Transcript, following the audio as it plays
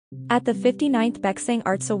At the 59th Baeksang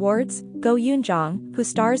Arts Awards, Yoon Jung, who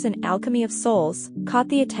stars in Alchemy of Souls, caught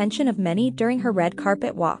the attention of many during her red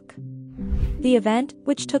carpet walk. The event,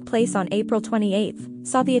 which took place on April 28,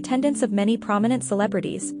 saw the attendance of many prominent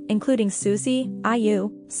celebrities, including Suzy,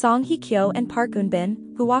 IU, Song Hye-kyo and Park Eun-bin,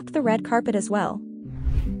 who walked the red carpet as well.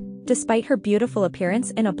 Despite her beautiful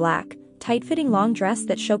appearance in a black, tight-fitting long dress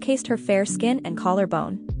that showcased her fair skin and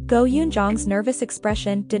collarbone, Yoon Jung's nervous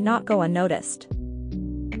expression did not go unnoticed.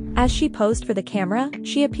 As she posed for the camera,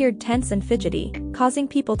 she appeared tense and fidgety, causing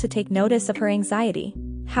people to take notice of her anxiety.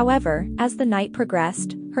 However, as the night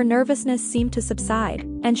progressed, her nervousness seemed to subside,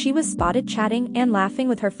 and she was spotted chatting and laughing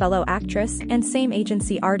with her fellow actress and same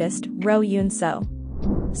agency artist, Roh Yoon-seo.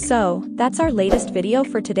 So, that's our latest video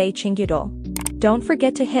for today, Chingyudol. Don't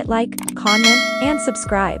forget to hit like, comment, and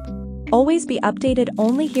subscribe. Always be updated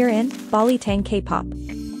only here in BALITANG K-pop.